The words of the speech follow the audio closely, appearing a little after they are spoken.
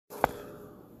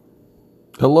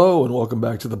Hello and welcome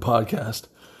back to the podcast.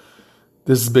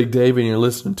 This is Big Dave and you're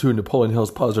listening to Napoleon Hill's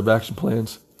Positive Action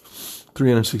Plans,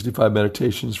 365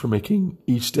 meditations for making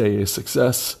each day a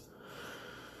success.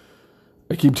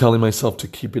 I keep telling myself to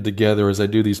keep it together as I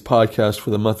do these podcasts for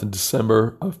the month of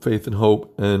December of faith and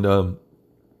hope. And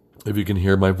if you can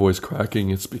hear my voice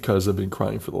cracking, it's because I've been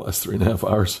crying for the last 3.5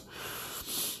 hours.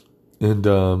 And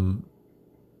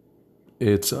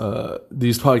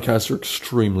these podcasts are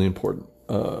extremely important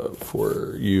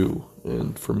for you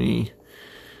and for me.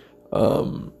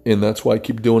 And that's why I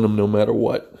keep doing them no matter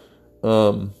what.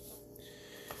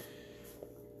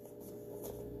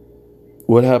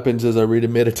 What happens is I read a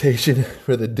meditation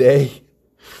for the day,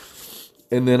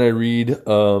 and then I read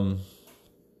the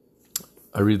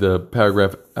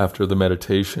paragraph after the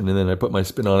meditation, and then I put my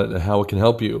spin on it and how it can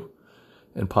help you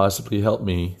and possibly help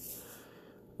me.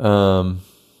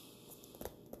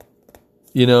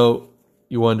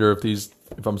 You wonder if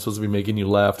I'm supposed to be making you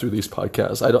laugh through these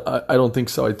podcasts. I don't think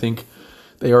so. I think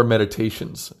they are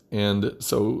meditations. And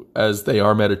so as they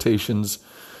are meditations,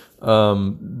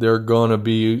 they're going to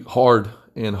be hard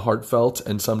and heartfelt,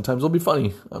 and sometimes they'll be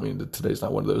funny. I mean, today's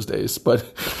not one of those days, but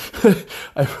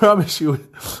I promise you,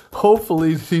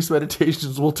 hopefully these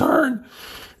meditations will turn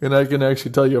and I can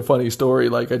actually tell you a funny story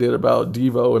like I did about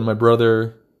Devo and my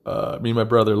brother. Me and my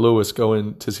brother Lewis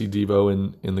going to see Devo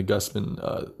in the Gusman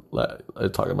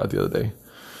talking about the other day.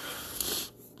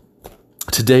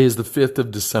 Today is the 5th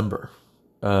of December,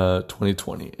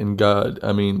 2020. And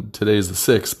today is the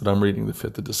 6th, but I'm reading the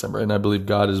 5th of December. And I believe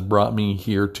God has brought me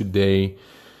here today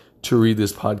to read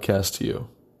this podcast to you.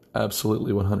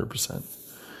 Absolutely 100%.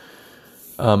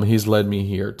 He's led me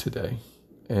here today.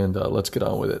 And let's get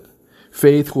on with it.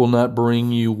 Faith will not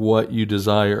bring you what you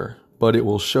desire, but it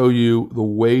will show you the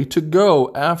way to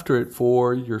go after it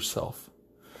for yourself.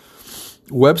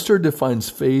 Webster defines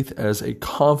faith as a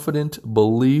confident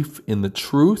belief in the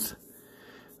truth,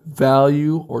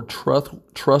 value, or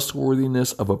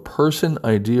trustworthiness of a person,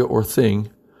 idea, or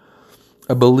thing,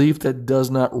 a belief that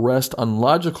does not rest on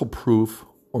logical proof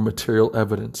or material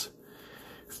evidence.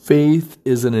 Faith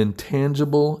is an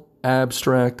intangible,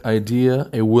 abstract idea,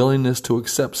 a willingness to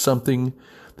accept something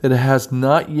that has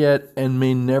not yet and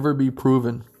may never be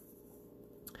proven.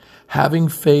 Having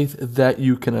faith that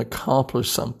you can accomplish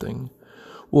something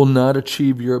will not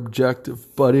achieve your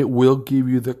objective, but it will give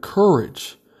you the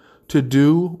courage to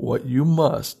do what you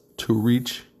must to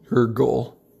reach your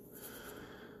goal.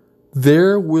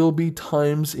 There will be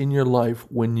times in your life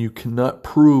when you cannot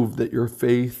prove that your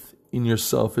faith in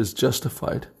yourself is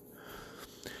justified.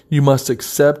 You must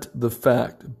accept the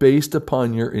fact, based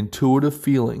upon your intuitive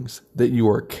feelings, that you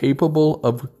are capable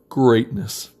of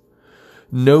greatness.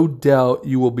 No doubt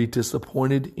you will be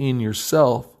disappointed in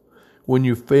yourself when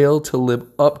you fail to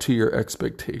live up to your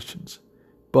expectations.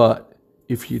 But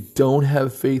if you don't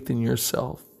have faith in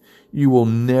yourself, you will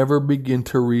never begin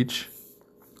to reach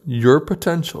your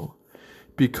potential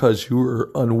because you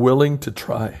are unwilling to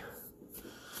try.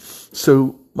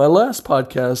 So my last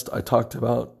podcast, I talked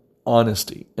about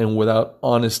honesty. And without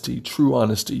honesty, true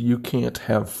honesty, you can't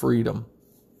have freedom.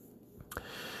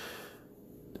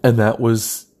 And that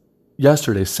was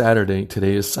yesterday, Saturday.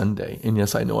 Today is Sunday. And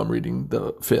yes, I know I'm reading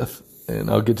the 5th. And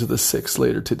I'll get to the 6th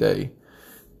later today.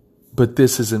 But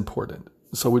this is important.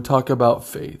 So we talk about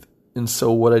faith. And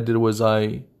so what I did was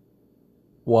I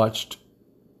watched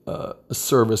a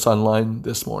service online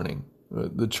this morning.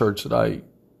 The church that I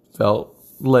felt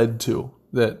led to,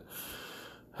 that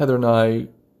Heather and I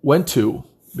went to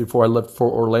before I left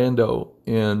for Orlando.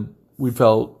 And we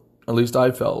felt, at least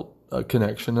I felt, a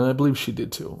connection. And I believe she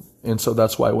did too. And so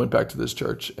that's why I went back to this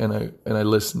church. And I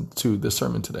listened to the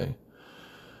sermon today.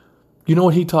 You know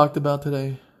what he talked about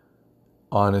today?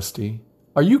 Honesty.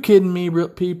 Are you kidding me,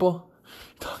 people?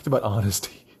 He talked about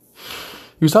honesty.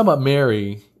 He was talking about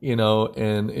Mary,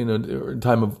 and in a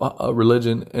time of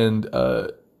religion, and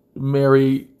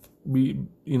Mary,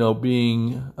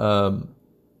 being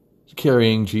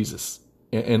carrying Jesus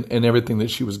and everything that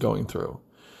she was going through,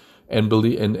 and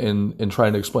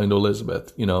trying to explain to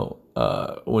Elizabeth,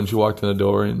 when she walked in the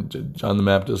door and John the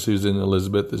Baptist, who's in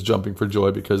Elizabeth, is jumping for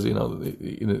joy because,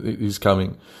 he's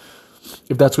coming.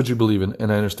 If that's what you believe in,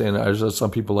 and I understand, there's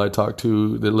some people I talk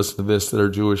to that listen to this that are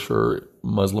Jewish or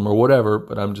Muslim or whatever,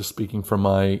 but I'm just speaking from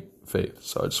my faith.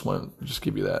 So I just want to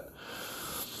give you that.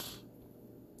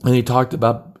 And he talked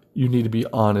about you need to be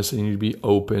honest and you need to be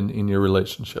open in your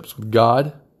relationships with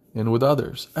God and with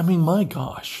others. I mean, my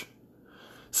gosh.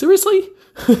 Seriously?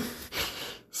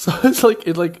 So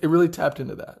it really tapped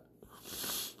into that.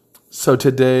 So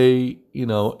today,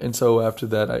 and so after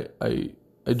that,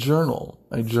 journal.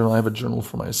 I have a journal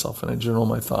for myself, and I journal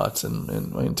my thoughts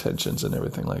and my intentions and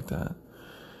everything like that.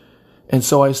 And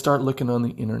so I start looking on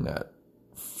the internet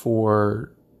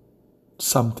for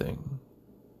something.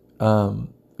 And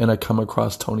I come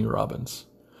across Tony Robbins.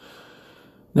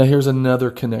 Now here's another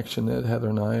connection that Heather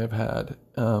and I have had.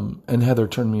 And Heather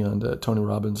turned me on to Tony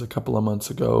Robbins a couple of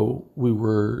months ago. We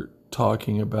were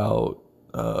talking about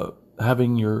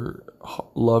having your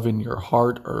love in your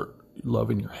heart or love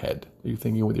in your head. Are you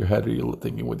thinking with your head or are you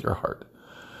thinking with your heart?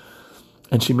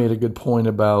 And she made a good point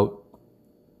about,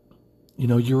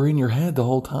 you're in your head the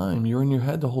whole time. You're in your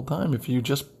head the whole time. If you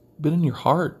just been in your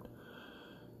heart,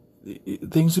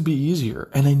 things would be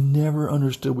easier. And I never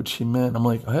understood what she meant. I'm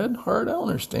like, head, heart, I don't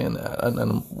understand that.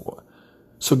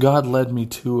 So God led me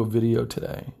to a video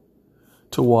today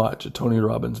to watch, a Tony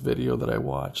Robbins video that I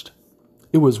watched.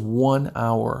 It was 1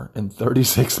 hour and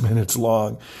 36 minutes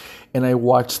long. And I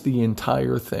watched the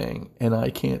entire thing. And I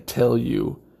can't tell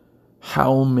you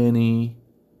how many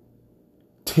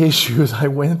tissues I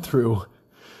went through.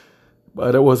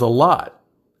 But it was a lot.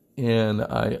 And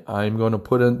I'm going to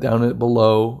put it down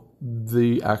below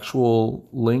the actual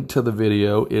link to the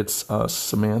video. It's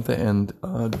Samantha and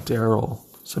Daryl,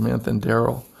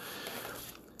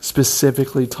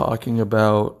 specifically talking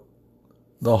about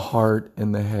the heart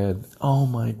and the head. Oh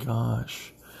my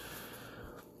gosh.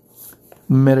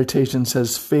 Meditation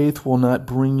says faith will not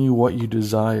bring you what you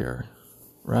desire,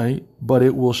 right? But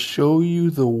it will show you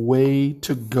the way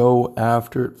to go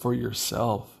after it for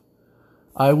yourself.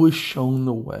 I was shown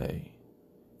the way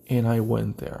and I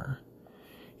went there.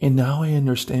 And now I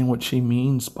understand what she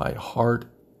means by heart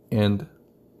and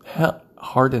head.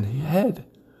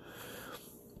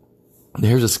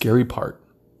 Here's a scary part.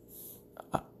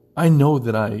 I know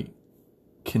that I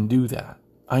can do that.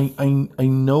 I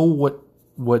know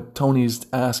what Tony's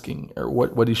asking or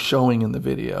what he's showing in the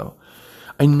video.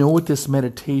 I know what this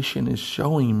meditation is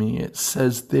showing me. It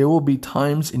says there will be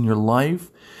times in your life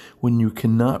when you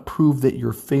cannot prove that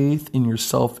your faith in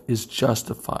yourself is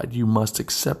justified. You must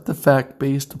accept the fact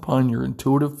based upon your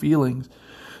intuitive feelings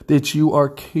that you are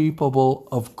capable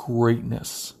of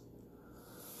greatness.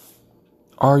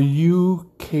 Are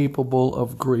you capable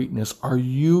of greatness? Are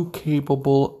you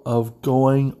capable of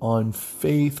going on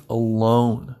faith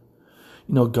alone?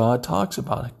 God talks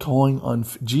about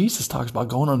it. Jesus talks about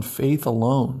going on faith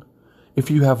alone.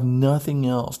 If you have nothing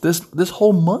else, this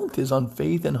whole month is on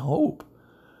faith and hope.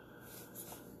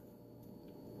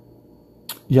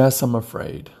 Yes, I'm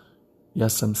afraid.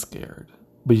 Yes, I'm scared.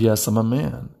 But yes, I'm a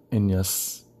man. And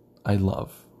yes, I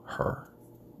love her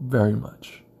very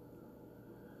much.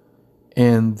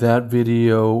 And that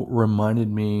video reminded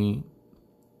me,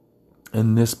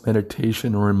 and this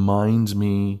meditation reminds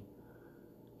me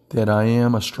that I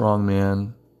am a strong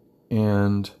man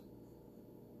and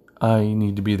I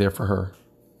need to be there for her.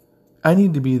 I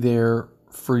need to be there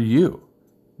for you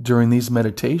during these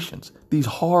meditations, these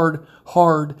hard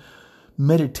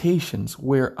meditations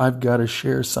where I've got to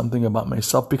share something about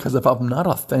myself, because if I'm not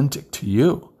authentic to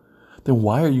you, then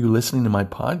why are you listening to my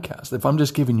podcast? If I'm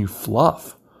just giving you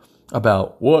fluff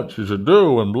about what you should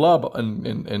do and blah, blah,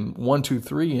 and 1, 2,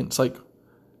 3, and it's like,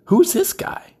 who's this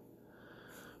guy?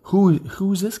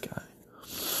 Who's this guy?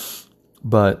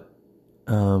 But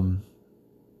no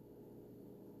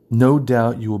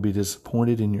doubt you will be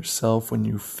disappointed in yourself when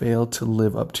you fail to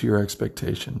live up to your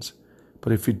expectations.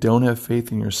 But if you don't have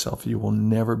faith in yourself, you will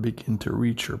never begin to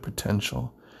reach your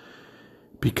potential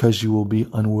because you will be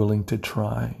unwilling to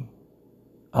try.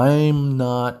 I'm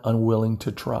not unwilling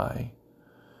to try.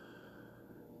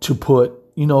 To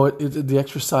put, the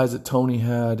exercise that Tony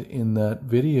had in that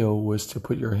video was to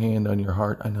put your hand on your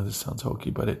heart. I know this sounds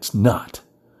hokey, but it's not.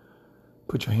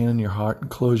 Put your hand on your heart and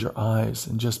close your eyes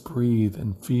and just breathe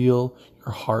and feel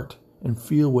your heart and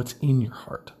feel what's in your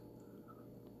heart.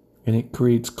 And it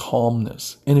creates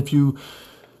calmness. And if you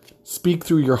speak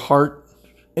through your heart,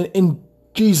 and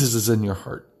Jesus is in your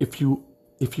heart, if you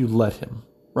let him,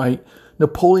 right?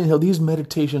 Napoleon Hill, these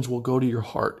meditations will go to your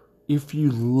heart if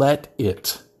you let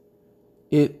it.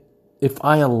 If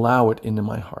I allow it into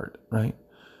my heart, right?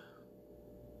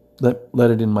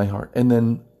 Let it in my heart. And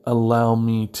then allow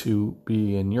me to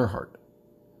be in your heart.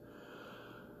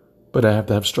 But I have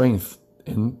to have strength.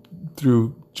 And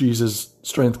through Jesus,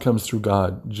 strength comes through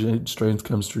God. Strength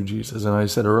comes through Jesus. And I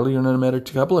said earlier in a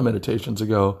couple of meditations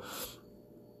ago,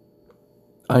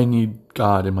 I need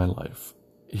God in my life.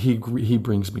 He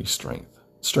brings me strength.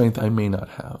 Strength I may not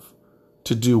have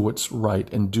to do what's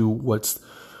right and do what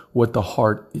the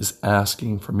heart is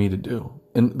asking for me to do.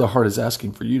 And the heart is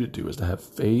asking for you to do is to have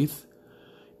faith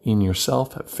in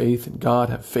yourself, have faith in God,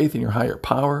 have faith in your higher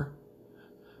power.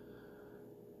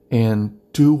 and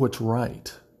do what's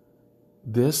right.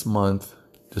 This month,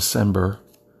 December,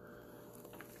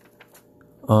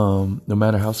 no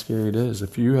matter how scary it is,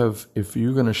 if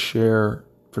you're going to share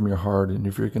from your heart, and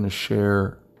if you're going to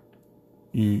share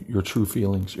your true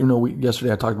feelings,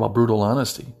 yesterday I talked about brutal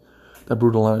honesty. That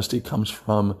brutal honesty comes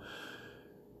from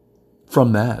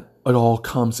that. It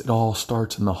all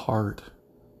starts in the heart.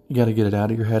 You got to get it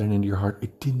out of your head and into your heart. I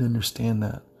didn't understand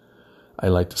that. I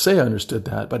like to say I understood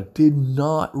that, but I did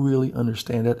not really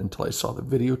understand it until I saw the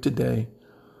video today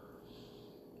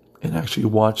and actually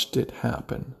watched it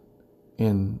happen.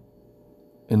 And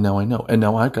now I know. And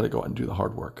now I've got to go out and do the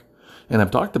hard work. And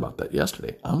I've talked about that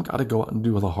yesterday. I've got to go out and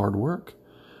do the hard work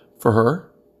for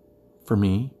her, for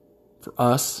me, for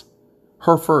us.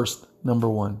 Her first, number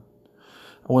one.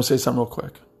 I want to say something real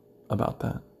quick about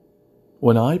that.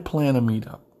 When I plan a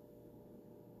meetup,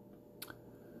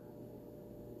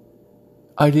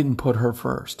 I didn't put her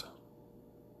first.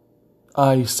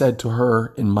 I said to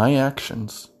her in my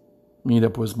actions,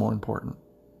 meetup was more important.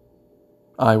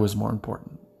 I was more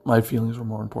important. My feelings were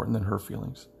more important than her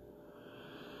feelings.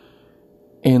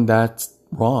 And that's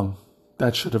wrong.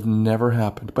 That should have never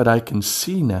happened. But I can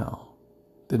see now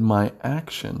that my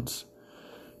actions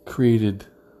created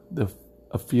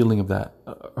a feeling of that.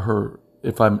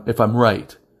 If I'm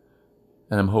right,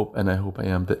 and I hope I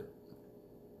am, that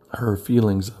her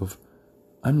feelings of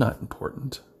I'm not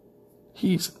important,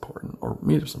 he's important, or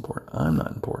meetup's important, I'm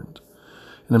not important.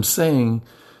 And I'm saying,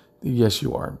 yes,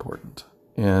 you are important.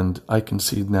 And I can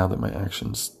see now that my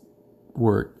actions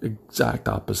were exact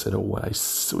opposite of what I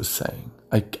was saying.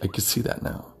 I could see that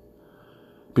now.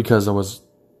 Because I was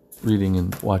reading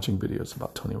and watching videos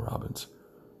about Tony Robbins.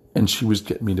 And she was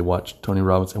getting me to watch Tony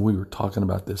Robbins. And we were talking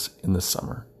about this in the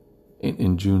summer.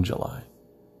 In June, July.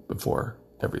 Before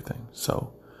everything.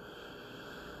 So,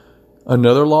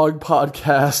 another log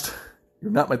podcast.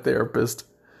 You're not my therapist.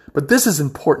 But this is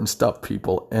important stuff,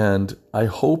 people. And I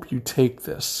hope you take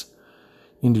this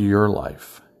into your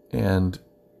life and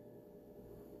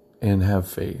have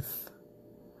faith.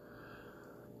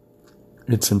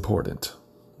 It's important,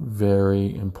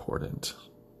 very important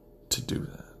to do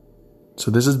that.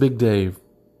 So this is Big Dave,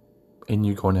 and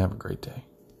you're going to have a great day.